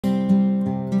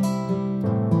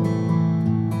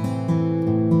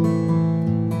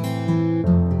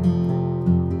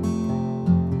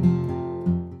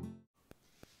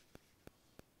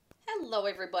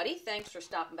everybody. Thanks for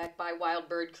stopping back by Wild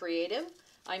Bird Creative.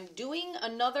 I'm doing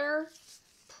another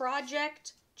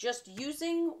project just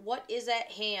using what is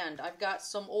at hand. I've got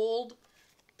some old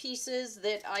pieces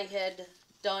that I had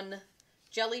done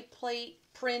jelly plate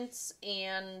prints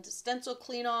and stencil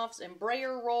clean-offs and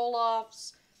Brayer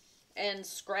roll-offs and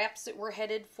scraps that were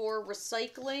headed for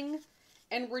recycling.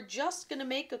 And we're just going to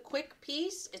make a quick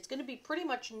piece. It's going to be pretty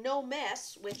much no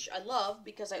mess, which I love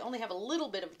because I only have a little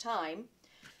bit of time.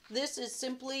 This is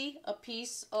simply a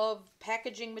piece of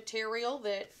packaging material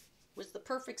that was the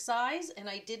perfect size and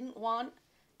I didn't want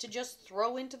to just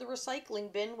throw into the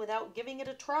recycling bin without giving it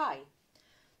a try.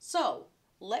 So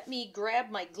let me grab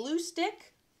my glue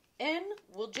stick and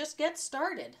we'll just get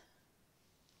started.